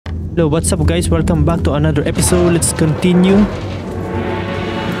Hello, what's up guys? Welcome back to another episode. Let's continue.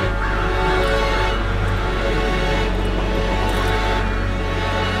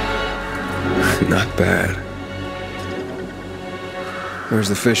 Not bad. Where's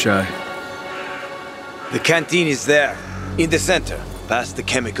the fisheye? The canteen is there, in the center, past the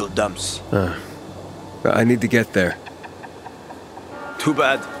chemical dumps. I need to get there. Too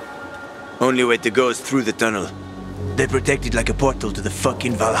bad. Only way to go is through the tunnel. They protect it like a portal to the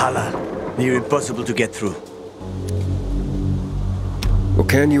fucking Valhalla. Near impossible to get through. Well,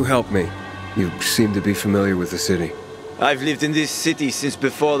 can you help me? You seem to be familiar with the city. I've lived in this city since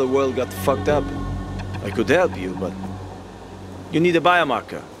before the world got fucked up. I could help you, but... you need a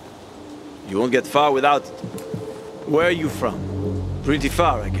biomarker. You won't get far without it. Where are you from? Pretty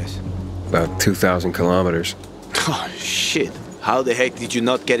far, I guess. About 2,000 kilometers. Oh, shit. How the heck did you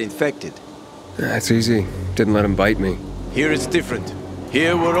not get infected? That's easy. Didn't let him bite me. Here it's different.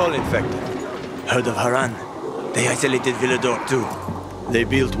 Here we're all infected. Heard of Harran? They isolated Villador too. They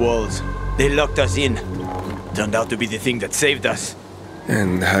built walls. They locked us in. Turned out to be the thing that saved us.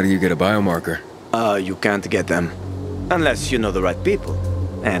 And how do you get a biomarker? You can't get them. Unless you know the right people.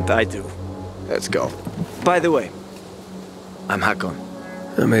 And I do. Let's go. By the way, I'm Hakon.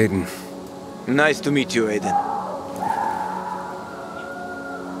 I'm Aiden. Nice to meet you, Aiden.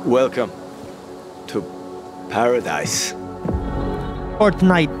 Welcome to paradise.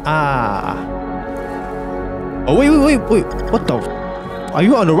 Fortnite. Oh wait. What the? Are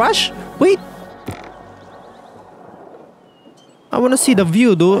you on a rush? Wait. I wanna see the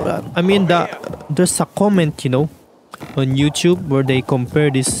view, though. I mean, there's a comment, you know, on YouTube where they compare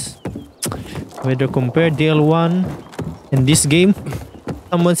this, where they compare DL1 and this game.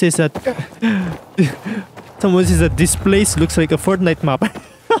 Someone says that this place looks like a Fortnite map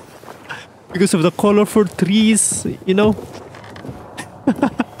because of the colorful trees, you know.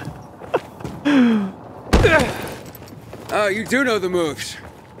 Oh, you do know the moves.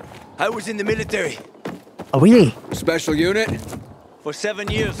 I was in the military. Oh really? Special unit? For 7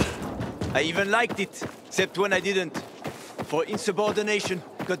 years. I even liked it, except when I didn't. For insubordination,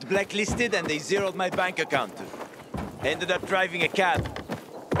 got blacklisted and they zeroed my bank account. Ended up driving a cab.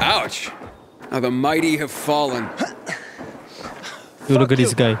 Ouch! How the mighty have fallen. Dude, look at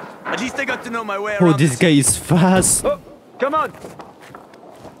this guy. At least I got to know my way Oh, around. this guy is fast. Oh, come on!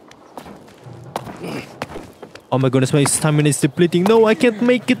 Oh my goodness, my stamina is depleting. No, I can't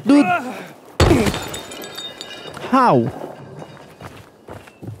make it, dude. How?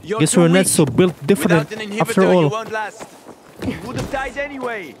 You're Guess too we're not weak. so built different Without an inhibitor, after you all. won't last. You would have died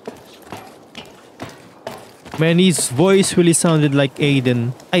anyway. Man, his voice really sounded like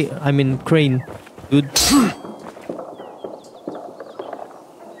Aiden. I mean Crane, dude.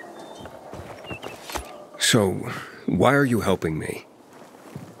 So, why are you helping me?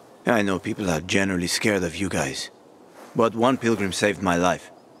 I know people are generally scared of you guys. But one pilgrim saved my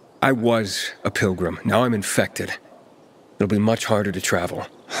life. I was a pilgrim. Now I'm infected. It'll be much harder to travel.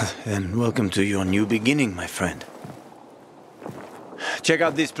 And welcome to your new beginning, my friend. Check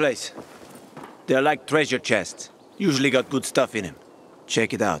out this place. They're like treasure chests. Usually got good stuff in them.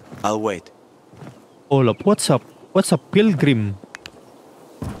 Check it out. I'll wait. Hold up, what's up? What's a pilgrim?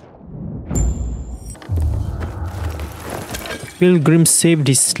 Pilgrim saved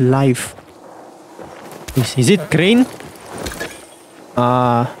his life. Is it Crane?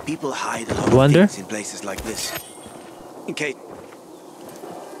 People hide a lot Wonder? of things in places like this. In case...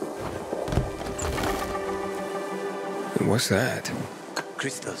 What's that?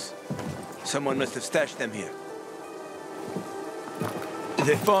 Crystals. Someone must have stashed them here.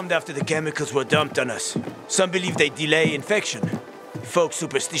 They formed after the chemicals were dumped on us. Some believe they delay infection. Folk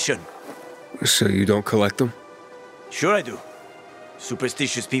superstition. So you don't collect them? Sure I do.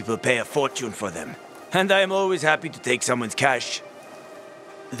 Superstitious people pay a fortune for them. And I am always happy to take someone's cash.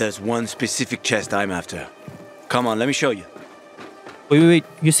 There's one specific chest I'm after. Come on, let me show you. Wait.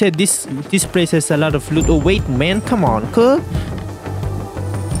 You said this place has a lot of loot. Oh wait, man, come on, cool.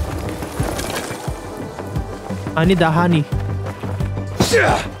 I need the honey.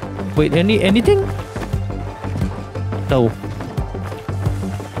 Wait, anything? No.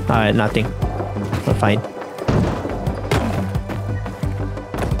 Alright, nothing. We're fine.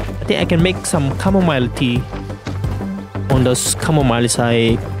 I think I can make some chamomile tea on those chamomiles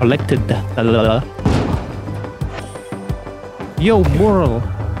I collected. Yo, mural.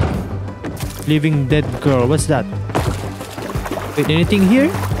 Living dead girl. What's that? Wait, anything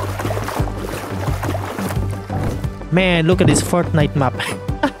here? Man, look at this Fortnite map.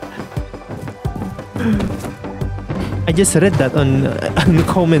 I just read that on the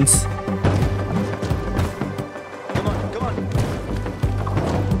comments. Come on.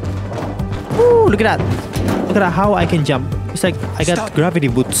 look at that. Look at how I can jump. It's like I got gravity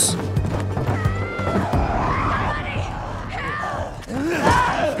boots.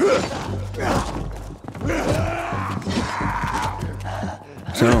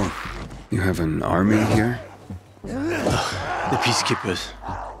 So, you have an army here? The peacekeepers.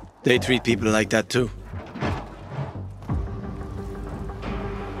 They treat people like that too.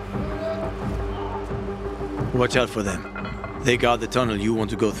 Watch out for them. They guard the tunnel you want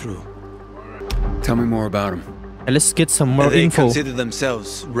to go through. Tell me more about them. Let's get some more They info. consider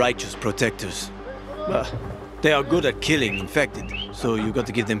themselves righteous protectors. They are good at killing infected, so you got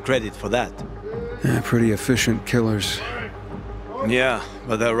to give them credit for that. Yeah, pretty efficient killers. Yeah,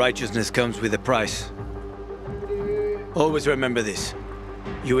 but their righteousness comes with a price. Always remember this.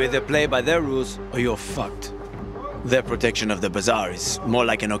 You either play by their rules or you're fucked. Their protection of the bazaar is more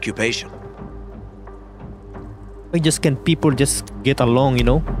like an occupation. Why just can people just get along, you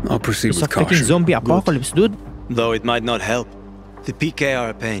know? I'll proceed It's a with fucking caution. zombie apocalypse, dude. Though it might not help. The PK are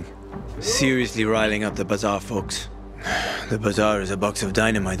a pain. Seriously riling up the bazaar folks. The bazaar is a box of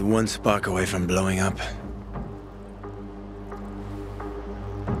dynamite one spark away from blowing up.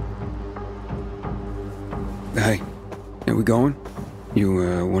 Hey, are we going?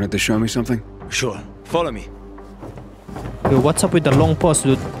 You wanted to show me something? Sure, follow me. Yo, what's up with the long pause,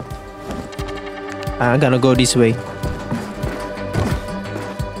 dude? I'm gonna go this way.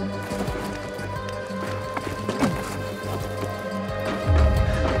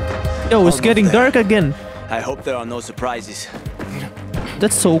 Yo, it's Almost getting there. dark again. I hope there are no surprises.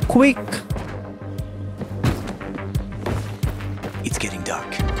 That's so quick. It's getting dark.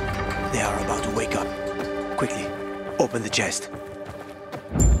 They are about to wake up. Quickly, open the chest.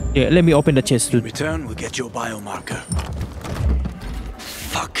 Yeah, let me open the chest, dude. Return, we'll get your biomarker.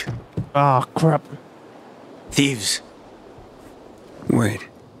 Fuck. Ah, crap. Thieves. Wait.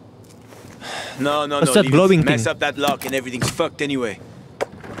 No, What's that leave it. glowing Mess thing? up that lock and everything's fucked anyway.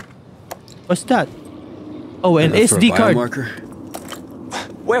 What's that? Oh, an Enough for a SD card. biomarker?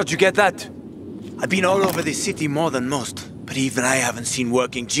 Where'd you get that? I've been all over this city more than most, but even I haven't seen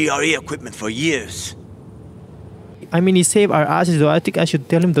working GRE equipment for years. I mean, he saved our asses, though. I think I should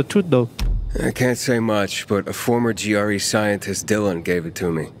tell him the truth, though. I can't say much, but a former GRE scientist, Dylan, gave it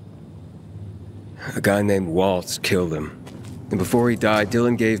to me. A guy named Waltz killed him. And before he died,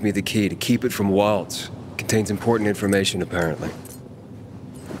 Dylan gave me the key to keep it from Waltz. Contains important information, apparently.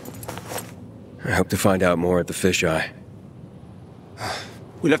 I hope to find out more at the fisheye.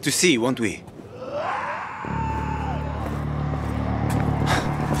 We'll have to see, won't we?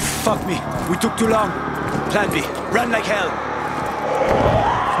 Fuck me, we took too long. Plan B, run like hell.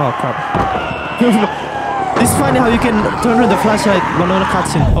 Oh, crap. It's funny how you can turn on the flashlight when on a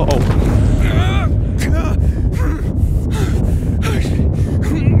cutscene. Oh, oh.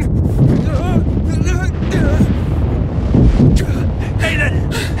 Aiden!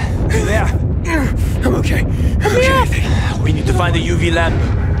 You there? I'm okay. We need to find the UV lamp.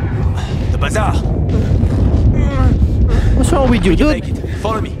 The bazaar. What's wrong with you, You make dude? it.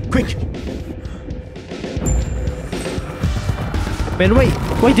 Follow me, quick. Man, wait.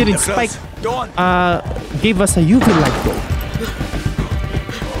 Why didn't They're Spike close. Go on. give us a UV light, though?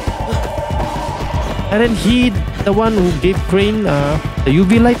 And then he, the one who gave Crane the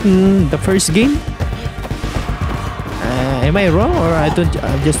UV light in the first game? Am I wrong, or I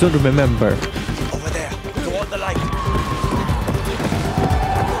just don't remember? Over there, toward the light.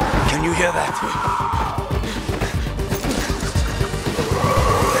 Can you hear that?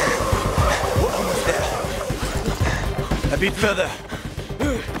 We're almost there. A bit further.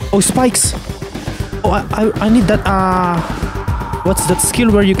 Oh, spikes! Oh, I need that, what's that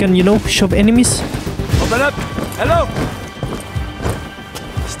skill where you can, you know, shove enemies? Open up! Hello!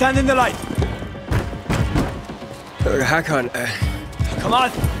 Stand in the light. Hakon, Come on!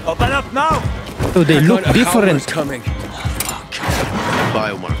 Open up now! Oh, they look Hakon, a howler's different. coming.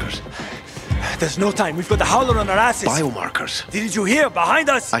 Biomarkers. There's no time. We've got the howler on our asses. Biomarkers. Didn't you hear? Behind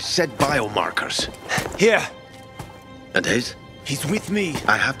us! I said biomarkers. Here. And his? He's with me.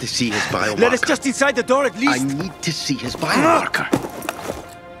 I have to see his biomarker. Let us just inside the door at I least. need to see his biomarker.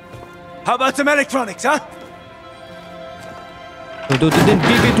 How about some electronics, huh? Oh, didn't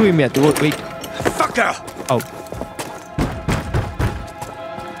give it to him yet. Oh, wait. Fucker! Oh.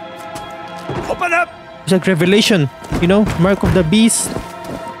 Open up! It's like Revelation, you know, Mark of the Beast.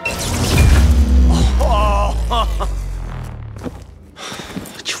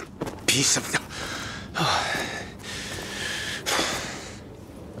 You piece of...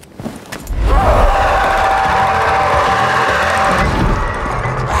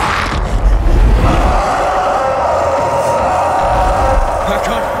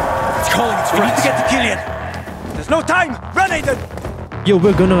 Hakon, it's calling its friends. We need to get to Killian. There's no time. Run, Aiden. Yo,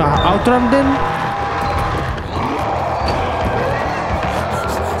 we're gonna outrun them?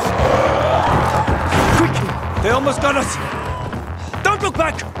 Quick! They almost got us. Don't look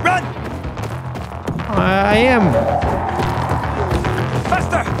back. Run. I am.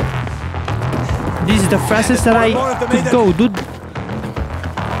 Faster. This is the fastest that I could go, dude.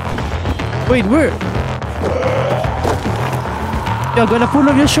 Wait, where? You're gonna pull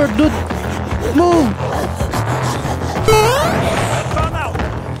off your shirt, dude. Move. Found out.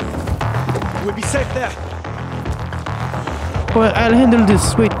 We'll be safe there. Oh, I'll handle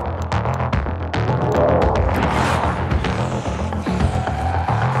this. Wait.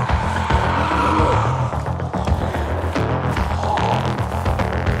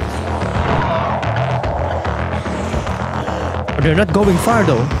 They're not going far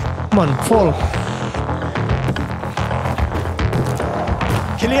though. Come on, fall.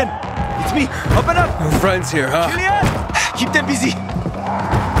 Killian, it's me. Open up. No friends here, huh? Killian, keep them busy.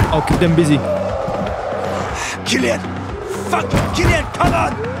 I'll keep them busy. Killian, fuck, Killian, come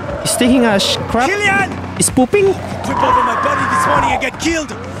on. He's taking a crap. Killian, He's pooping. trip over my body this morning and get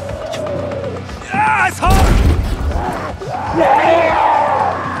killed. Ah, it's hard.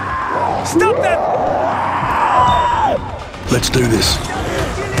 Stop them. Let's do this.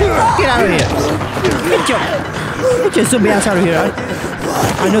 Get out of here. Get your zombie ass out of here.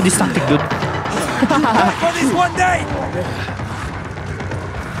 I know this tactic, dude. For this one day.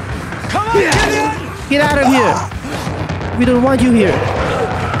 Come on, Killian. Get out of here. We don't want you here.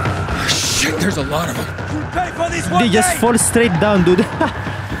 Shit, there's a lot of them. Pay for this one They just day. fall straight down, dude.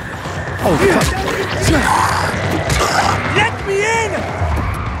 Oh, fuck. Let me in.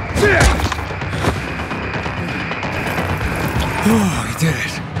 Oh, he did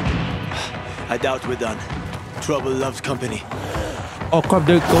it. I doubt we're done. Trouble loves company. Oh, crap.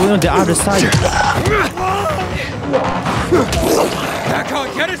 They're going on the other side.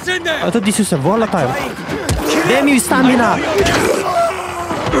 Hakon, get us in there! I thought this was a volatile. Damn you, stamina.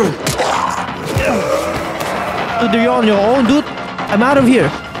 Dude, you're on your own, dude. I'm out of here.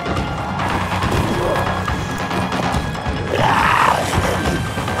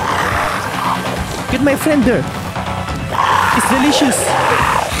 Get my friend there. It's delicious.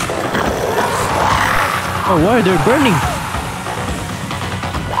 Oh, why they're burning?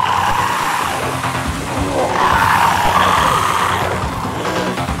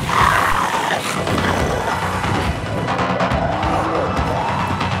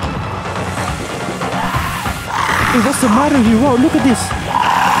 Hey, what's the matter here? Wow, look at this.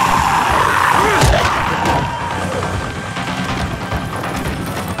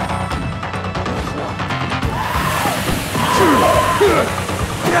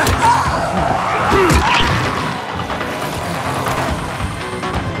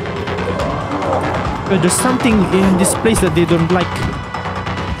 But there's something in this place that they don't like.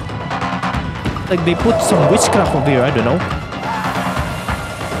 Like they put some witchcraft over here, I don't know.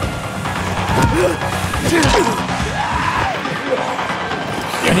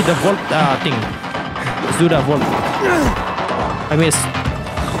 I need the vault thing. Let's do that vault. I missed.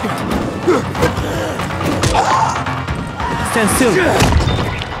 Stand still.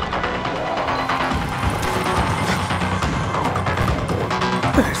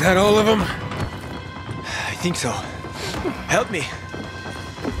 Is that all of them? I think so. Help me.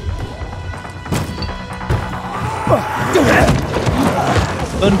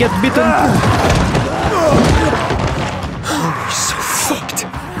 Don't get bitten. You're so fucked.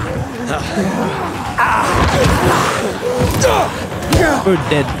 We're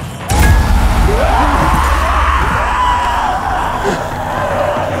dead.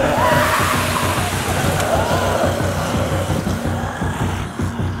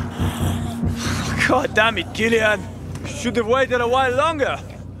 God damn it, Killian. Should have waited a while longer.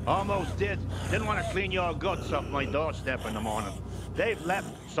 Almost did. Didn't want to clean your guts off my doorstep in the morning. They've left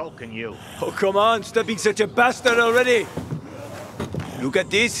sulking you. Oh, come on. Stop being such a bastard already. Look at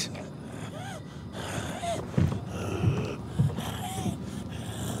this.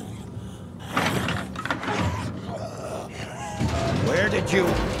 Where did you...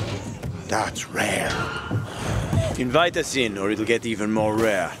 That's rare. Invite us in, or it'll get even more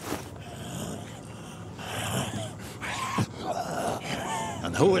rare.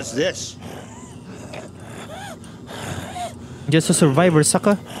 And who is this? Just a survivor,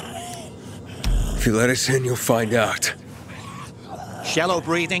 sucker. If you let us in, you'll find out. Shallow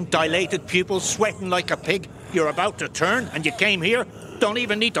breathing, dilated pupils, sweating like a pig. You're about to turn, and you came here? Don't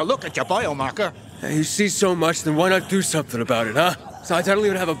even need to look at your biomarker. Hey, you see so much, then why not do something about it, huh? Besides, I don't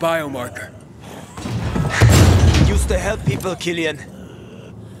even have a biomarker. Used to help people, Killian.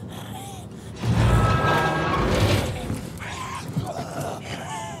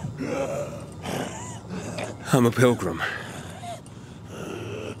 I'm a pilgrim.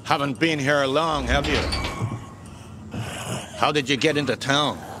 Haven't been here long, have you? How did you get into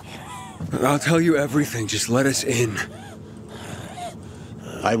town? I'll tell you everything, just let us in.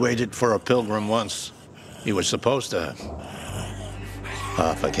 I waited for a pilgrim once. He was supposed to...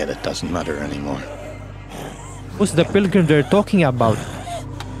 Oh, forget it, doesn't matter anymore. Who's the pilgrim they're talking about?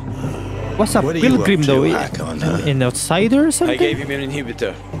 What's a What are you pilgrim up to, though? Hakon, huh? An outsider or I something? gave him an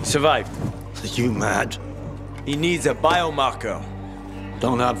inhibitor. He survived. Are you mad? He needs a biomarker.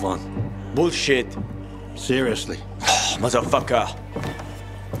 Don't have one. Bullshit. Seriously. Motherfucker.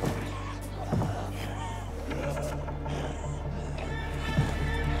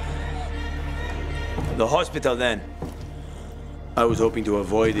 The hospital then. I was hoping to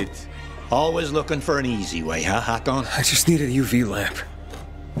avoid it. Always looking for an easy way, huh, Hakon? I just need a UV lamp.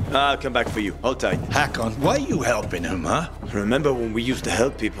 I'll come back for you. Hold tight. Hakon, why are you helping him, huh? Remember when we used to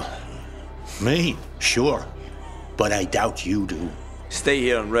help people? Me? Sure. But I doubt you do. Stay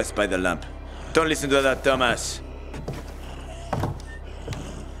here and rest by the lamp. Don't listen to that dumbass.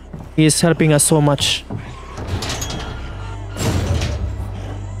 He is helping us so much.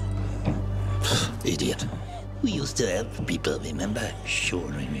 Idiot. We used to help people, remember?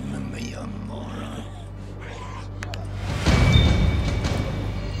 Sure, I remember, you moron.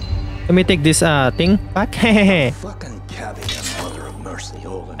 Let me take this thing back. Fucking cabin and mother of mercy,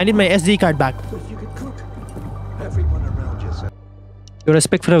 hold I need my SD card back. You could cook. Everyone around you said. Your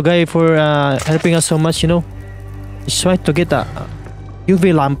respect for the guy for helping us so much, you know. He's trying to get a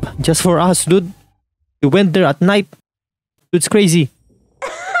UV lamp just for us, dude. We went there at night. Dude's crazy.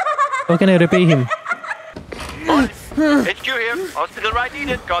 How can I repay him? HQ here. Hospital right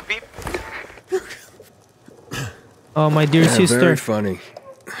needed. Copy. Oh, my dear sister. Very funny.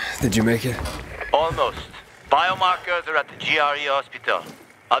 Did you make it? Almost. Biomarkers are at the GRE hospital.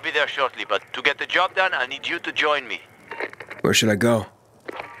 I'll be there shortly, but to get the job done, I need you to join me. Where should I go?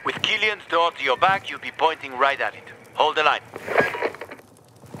 With Killian's door to your back, you'll be pointing right at it. Hold the line.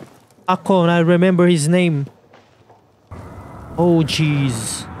 Hakon, I remember his name. Oh,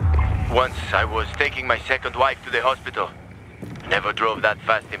 jeez. Once I was taking my second wife to the hospital. Never drove that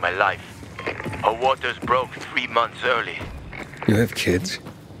fast in my life. Her waters broke 3 months early. You have kids?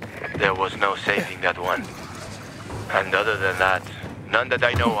 There was no saving that one. And other than that, none that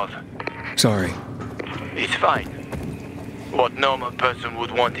I know of. Sorry. It's fine. What normal person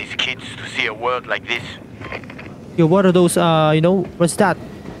would want his kids to see a world like this? Yo, what are those, you know, what's that?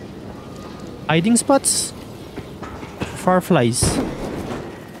 Hiding spots? Fireflies.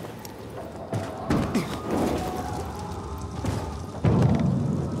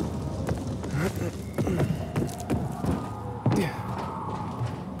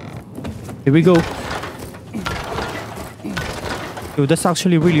 Here we go. Yo, that's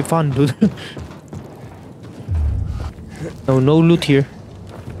actually really fun, dude. No loot here.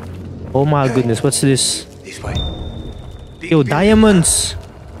 Oh my goodness, what's this? This way. Yo, diamonds!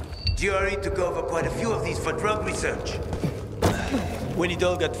 GRE took over quite a few of these for drug research. When it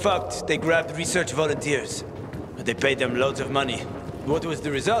all got fucked, they grabbed research volunteers. They paid them loads of money. What was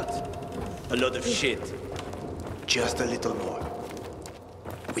the result? A lot of shit. Just a little more.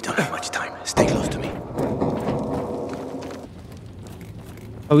 We don't have much time. Stay close to me.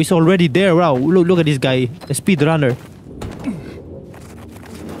 Oh, he's already there. Wow, look at this guy. A speedrunner.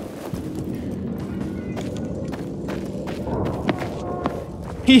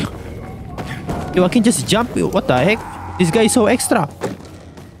 Yo, I can just jump. What the heck? This guy is so extra.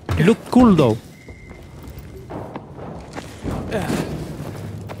 He look cool though.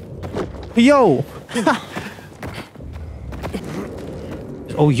 Yo!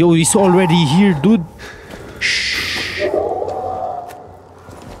 Oh, yo, he's already here, dude.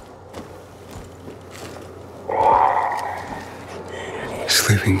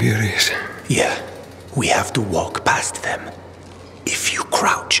 Sleeping Beauties. Yeah, we have to walk past them. If you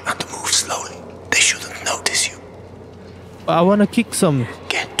crouch and move slowly, they shouldn't notice you. I wanna kick some.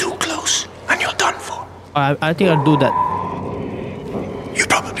 Get too close and you're done for. I think I'll do that. You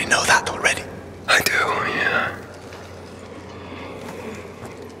probably know that already. I do, yeah.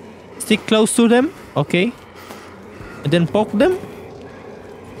 Stick close to them, okay. And then poke them.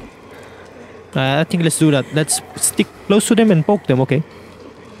 I think let's do that. Let's stick close to them and poke them, okay.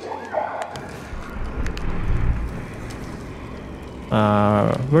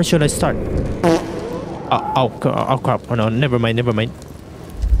 Where should I start? Oh crap. Oh no, never mind.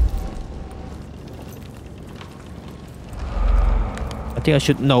 I think I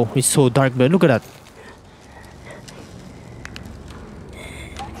should. No, it's so dark, but look at that.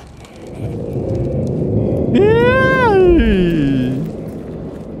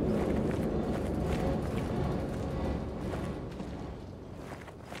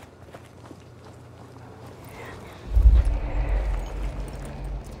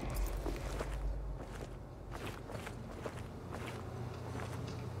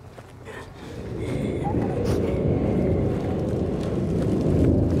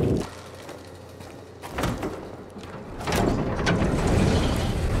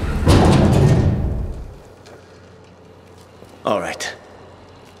 All right.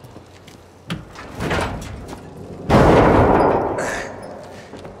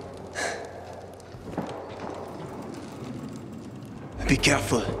 Be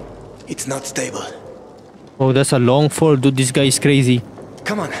careful. It's not stable. Oh, that's a long fall, dude. This guy is crazy.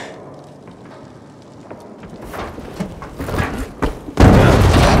 Come on.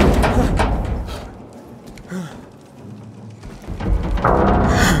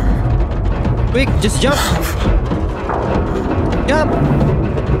 Quick, just jump. Jump.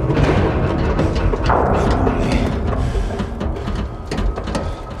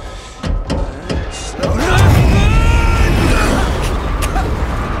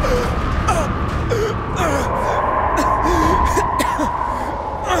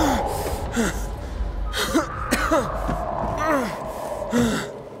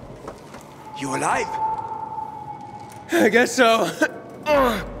 You alive? I guess so.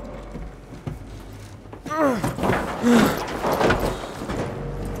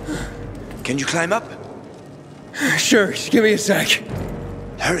 Can you climb up? Sure, just give me a sec.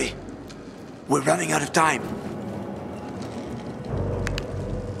 Hurry. We're running out of time.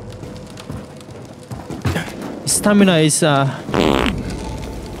 Stamina is I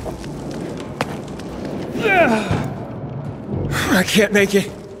can't make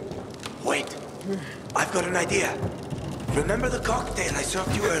it. Wait. I've got an idea. Remember the cocktail I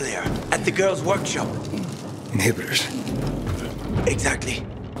served you earlier at the girls' workshop? Inhibitors. Exactly.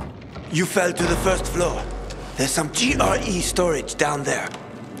 You fell to the first floor. There's some GRE storage down there.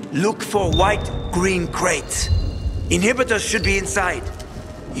 Look for white-green crates. Inhibitors should be inside.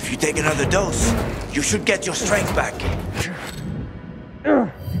 If you take another dose, you should get your strength back.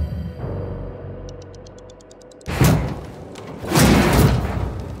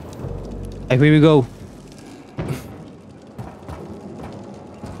 here we go.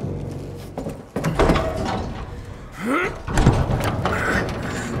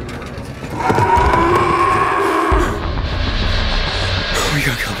 We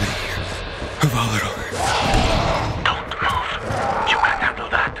got company. A volatile. Don't move. You can handle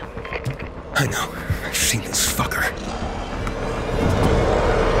that. I know. I've seen this fucker.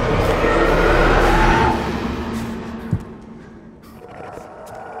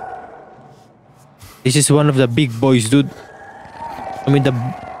 This is one of the big boys, dude. I mean, the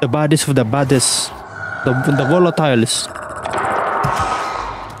baddest of the baddest. The volatiles.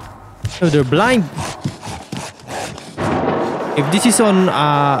 Oh, they're blind. If this is on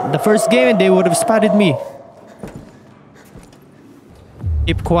the first game, they would have spotted me.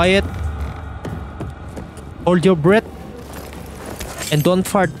 Keep quiet. Hold your breath. And don't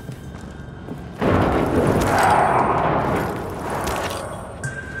fart.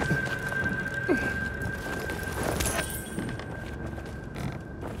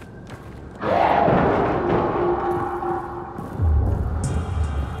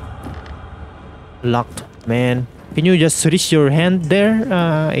 Locked, man. Can you just reach your hand there,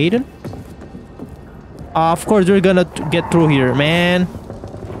 Aiden? Of course we're gonna get through here, man.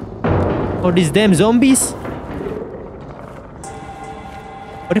 Oh, these damn zombies.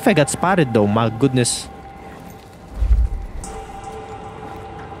 What if I got spotted though? My goodness.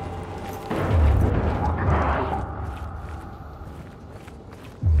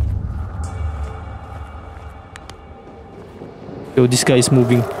 Yo, this guy is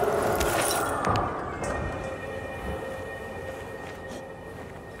moving.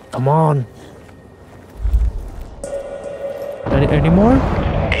 Come on. Any more?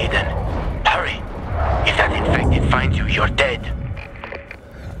 Aiden, hurry. If that infected finds you, you're dead.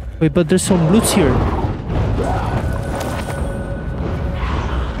 Wait, but there's some loots here.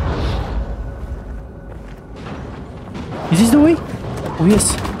 Is this the way? Oh,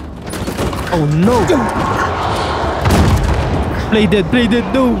 yes. Oh, no. Play dead,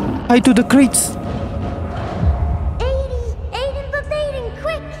 no. Hide to the crates.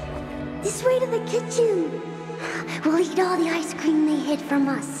 We'll eat all the ice cream they hid from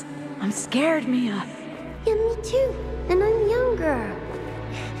us. I'm scared, Mia. Yeah, me too. And I'm younger.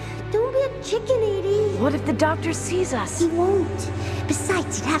 Don't be a chicken, Edie. What if the doctor sees us? He won't.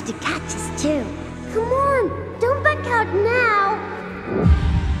 Besides, he'd have to catch us too. Come on, don't back out now.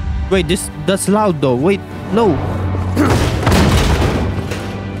 Wait, that's loud though. Wait, no.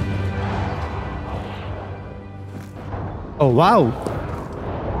 Oh wow.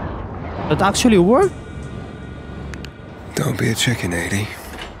 That actually worked? Don't be a chicken, 80.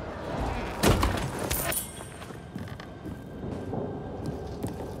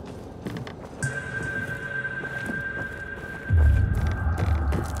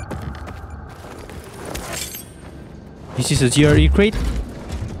 This is a GRE crate?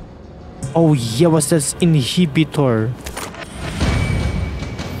 Oh yeah, what's that inhibitor?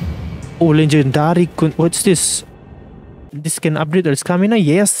 Oh, legendary. What's this? This can upgrade our stamina?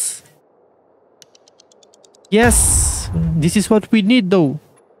 Yes. Yes. This is what we need though.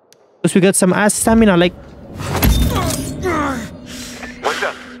 Because we got some ass stamina like. What's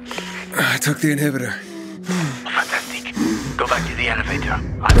up? I took the inhibitor. Fantastic. Go back to the elevator.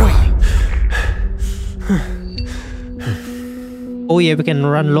 I'm waiting. Oh yeah, we can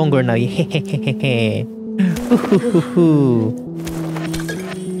run longer now.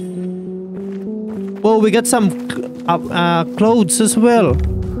 Oh, we got some clothes as well.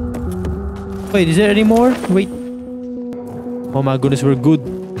 Wait, is there any more? Wait. Oh my goodness, we're good.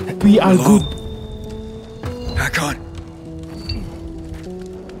 We are good. Hakon.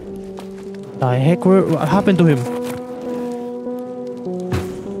 The heck? What happened to him?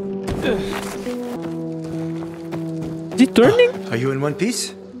 Is he turning? Are you in one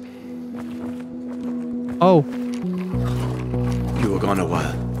piece? Oh. You were gone a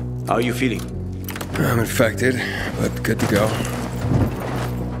while. How are you feeling? I'm infected, but good to go.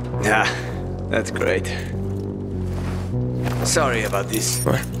 Yeah, that's great. Sorry about this.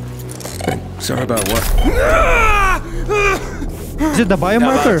 What? Sorry about what? Is it the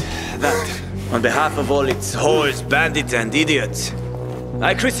biomarker? That, on behalf of all its whores, bandits, and idiots,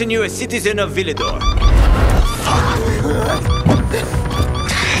 I christen you a citizen of Villador.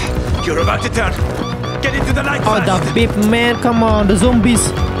 You're about to turn. Get into the light. Oh, fast. the beep, man. Come on, the zombies.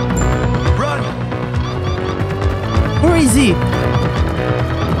 Run! Where is he?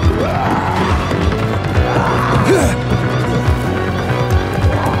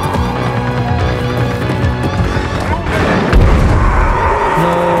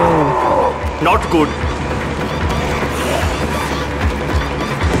 No. Not good.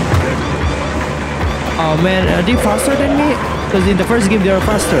 Oh man, are they faster than me? Because in the first game they were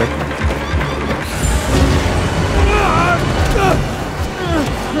faster.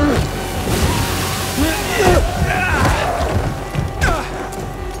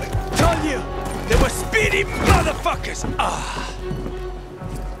 Told you! They were speedy motherfuckers!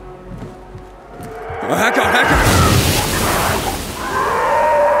 Hakon!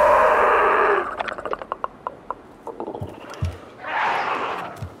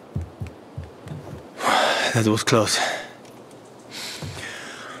 That was close.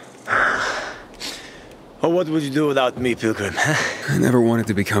 Oh, what would you do without me, Pilgrim? I never wanted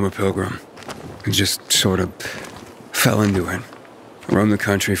to become a pilgrim. I just sort of fell into it. I roamed the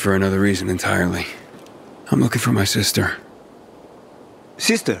country for another reason entirely. I'm looking for my sister.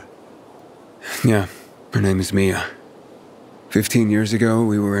 Sister? Yeah, her name is Mia. 15 years ago,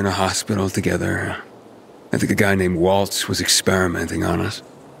 we were in a hospital together. I think a guy named Waltz was experimenting on us.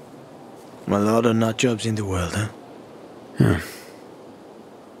 A lot of nut jobs in the world, huh? Yeah.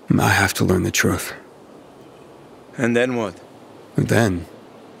 I have to learn the truth. And then what? And then,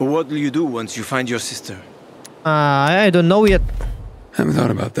 What will you do once you find your sister? I don't know yet. haven't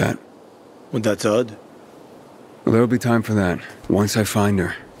thought about that. Well, that's odd. Well, there'll be time for that, once I find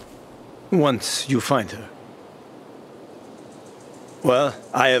her. Once you find her. Well,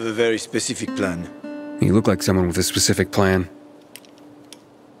 I have a very specific plan. You look like someone with a specific plan.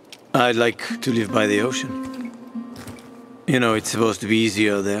 I'd like to live by the ocean. You know, it's supposed to be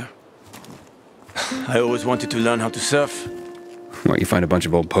easier there. I always wanted to learn how to surf. What, you find a bunch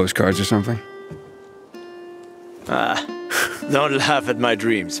of old postcards or something? Don't laugh at my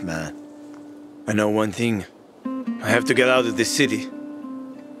dreams, man. I know one thing. I have to get out of this city.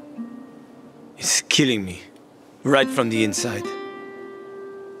 It's killing me, right from the inside.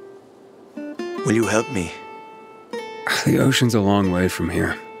 Will you help me? The ocean's a long way from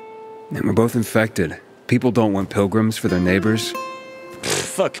here. And we're both infected. People don't want pilgrims for their neighbors.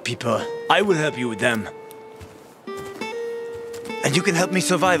 Fuck people. I will help you with them. And you can help me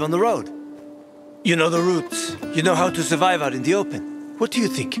survive on the road. You know the routes. You know how to survive out in the open. What do you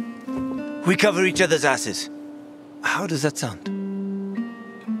think? We cover each other's asses. How does that sound?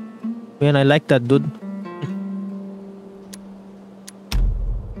 Man, I like that, dude.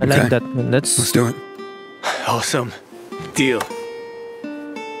 I like that, man. Let's do it. Awesome. Deal.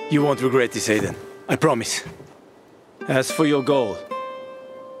 You won't regret this, Aiden. I promise. As for your goal,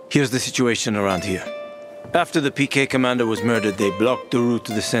 here's the situation around here. After the PK commander was murdered, they blocked the route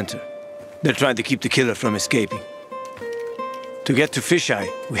to the center. They're trying to keep the killer from escaping. To get to Fisheye,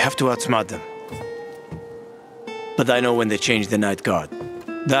 we have to outsmart them. But I know when they change the night guard.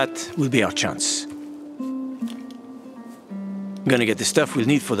 That will be our chance. Gonna get the stuff we'll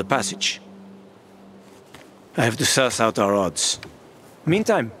need for the passage. I have to suss out our odds.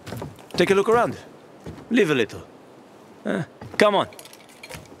 Meantime, take a look around. Live a little. Come on.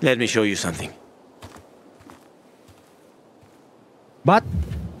 Let me show you something. But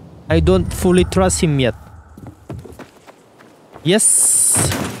I don't fully trust him yet. Yes.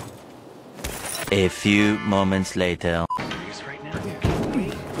 A few moments later.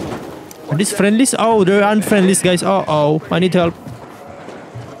 Are these friendlies? Oh, they're unfriendlies, guys. Oh, I need help.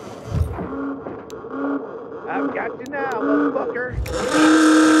 I've got you now, motherfucker.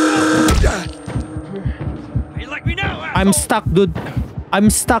 You like me now? I'm stuck, dude. I'm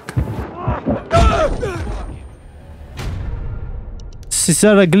stuck. Is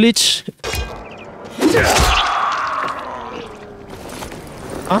that a glitch?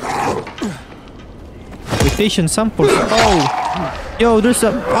 Huh? Mutation samples. Oh, yo, there's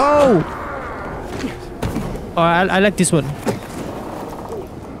a. Oh, I like this one.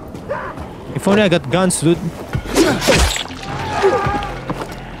 If only I got guns, dude.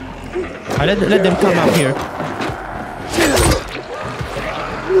 Let them come up here.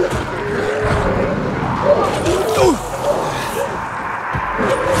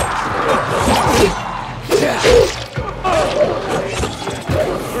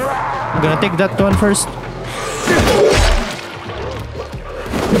 I'm gonna take that one first.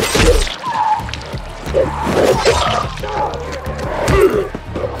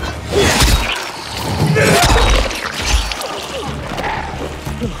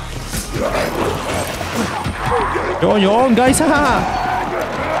 You're on your own, guys. Haha.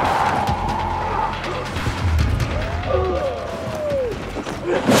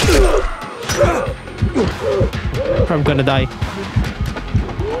 I'm gonna die.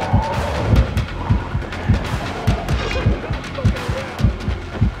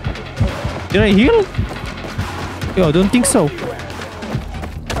 Did I heal? Yo, I don't think so.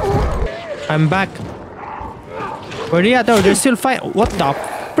 I'm back. Where are they at? Oh, they're still fighting. What the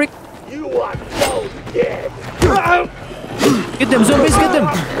frick? You are so dead. Get them, zombies, get them.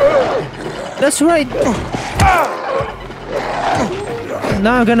 That's right.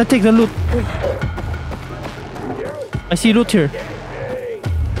 Now I'm gonna take the loot. I see loot here.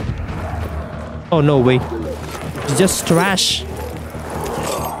 Oh, no way. It's just trash.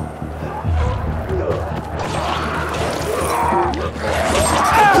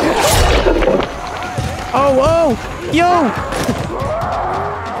 Oh, yo!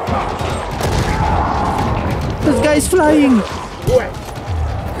 This guy's flying.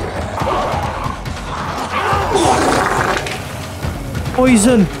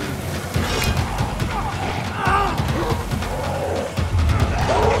 Poison.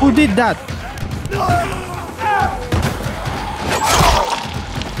 Who did that?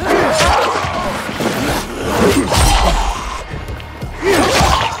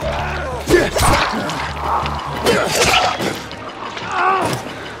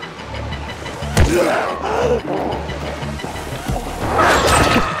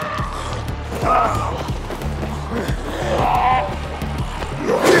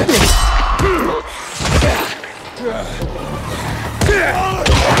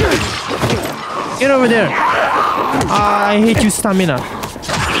 Get over there. I hate you, stamina.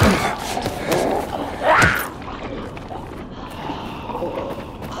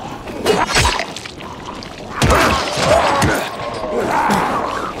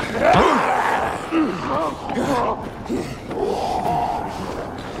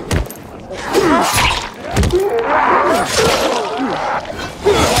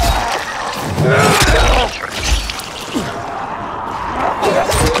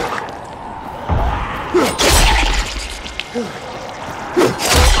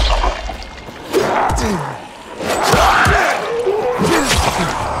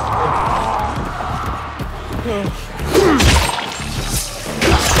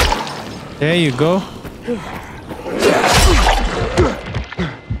 There you go.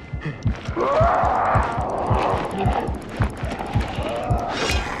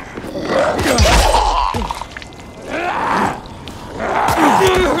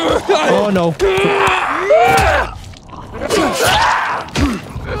 Oh no.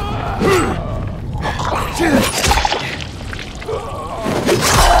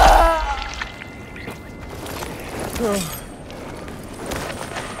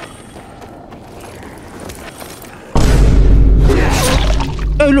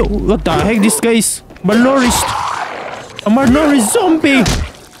 Oh look, what the heck, this guy is malnourished. A malnourished zombie.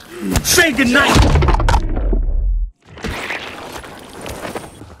 Say goodnight.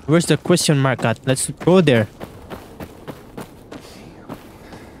 Where's the question mark at? Let's go there.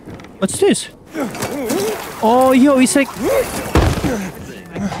 What's this? Oh, yo, it's like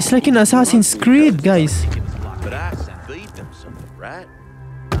an Assassin's Creed, guys. But I feed them something, right?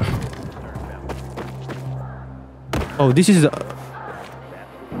 Oh, this is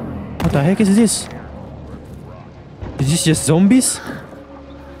what the heck is this? Is this just zombies?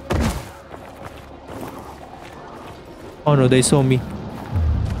 Oh no, they saw me.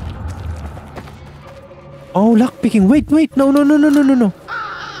 Oh, lockpicking. Wait, wait. No, no, no, no, no, no, no.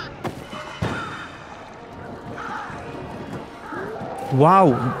 Wow.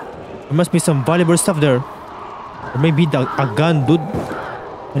 There must be some valuable stuff there. Or maybe a gun, dude.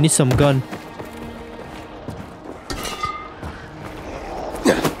 I need some gun.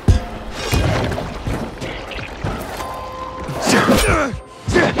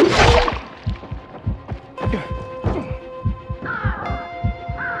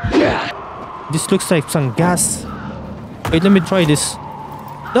 This looks like some gas. Wait, let me try this.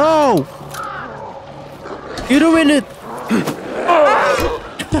 No! You ruined it!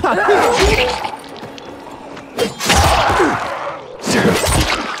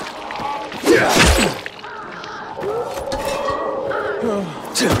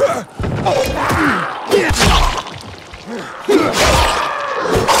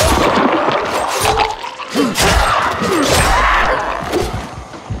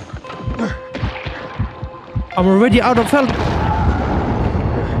 I'm already out of health.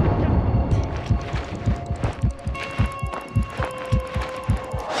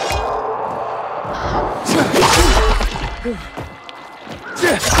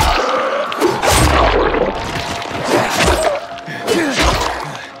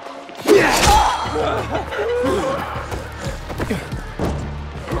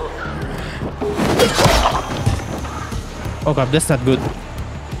 Oh god, that's not good.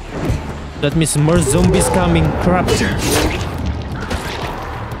 That means more zombies coming. Crap.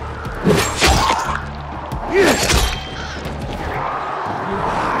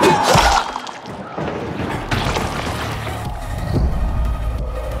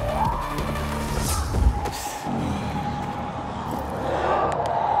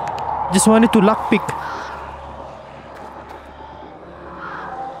 Just wanted to lockpick.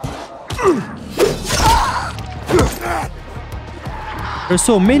 There's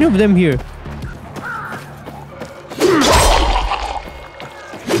so many of them here.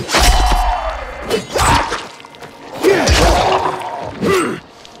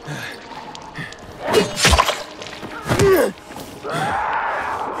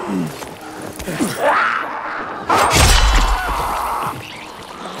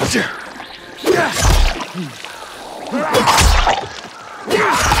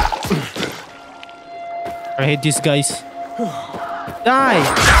 I hate these guys. Die!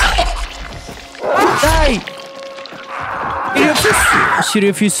 Die! She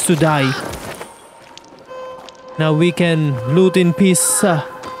refused to die. Now we can loot in peace.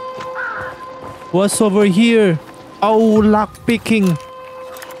 What's over here? Oh, lockpicking.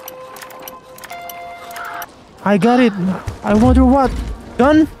 I got it. I wonder what?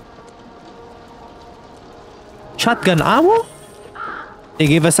 Gun? Shotgun ammo? They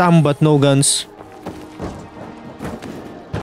gave us ammo but no guns.